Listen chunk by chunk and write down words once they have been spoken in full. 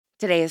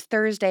Today is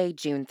Thursday,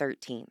 June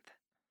 13th.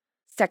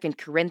 2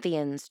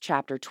 Corinthians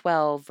chapter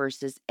 12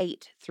 verses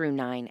 8 through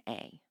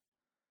 9a.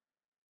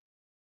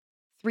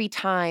 3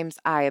 times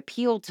I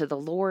appealed to the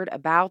Lord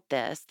about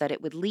this that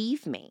it would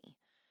leave me.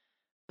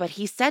 But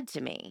he said to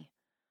me,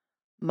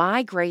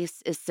 "My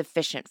grace is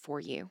sufficient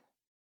for you,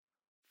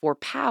 for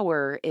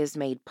power is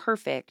made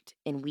perfect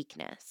in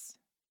weakness."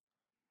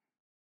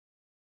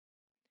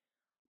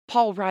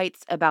 Paul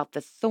writes about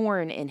the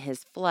thorn in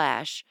his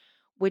flesh,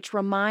 which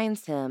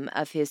reminds him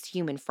of his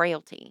human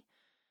frailty,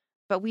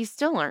 but we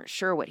still aren't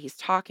sure what he's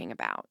talking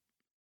about.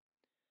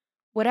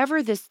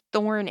 Whatever this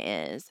thorn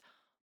is,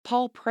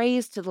 Paul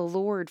prays to the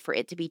Lord for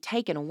it to be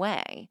taken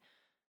away,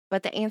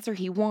 but the answer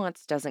he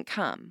wants doesn't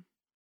come.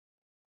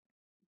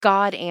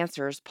 God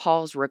answers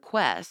Paul's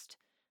request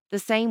the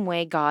same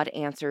way God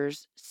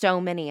answers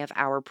so many of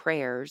our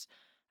prayers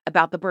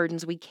about the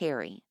burdens we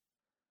carry.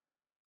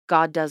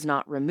 God does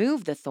not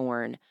remove the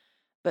thorn,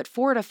 but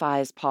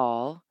fortifies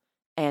Paul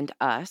and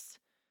us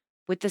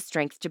with the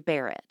strength to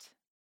bear it.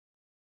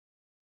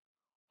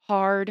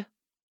 Hard,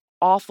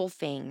 awful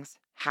things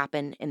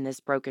happen in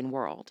this broken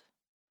world.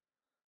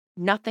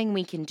 Nothing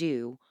we can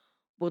do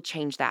will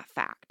change that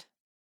fact.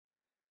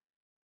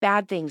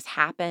 Bad things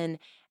happen,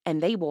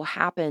 and they will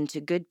happen to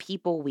good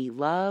people we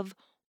love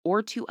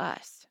or to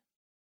us.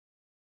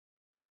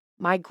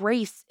 My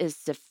grace is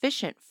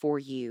sufficient for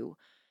you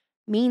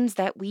means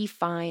that we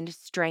find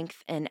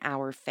strength in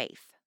our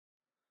faith.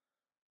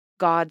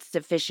 God's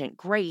sufficient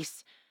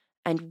grace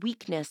and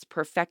weakness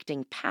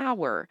perfecting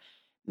power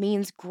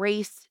means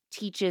grace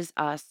teaches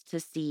us to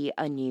see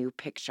a new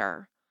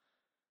picture.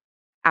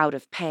 Out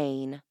of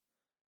pain,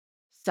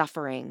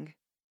 suffering,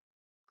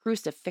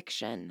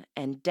 crucifixion,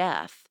 and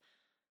death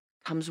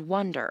comes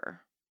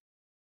wonder,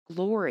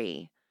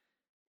 glory,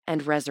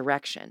 and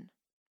resurrection.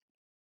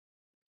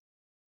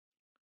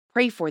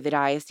 Pray for the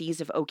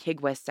Diocese of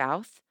Okigwe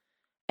South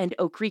and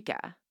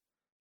Okrika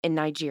in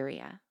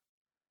Nigeria.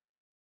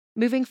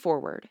 Moving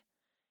forward,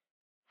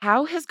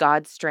 how has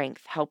God's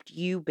strength helped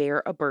you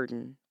bear a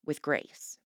burden with grace?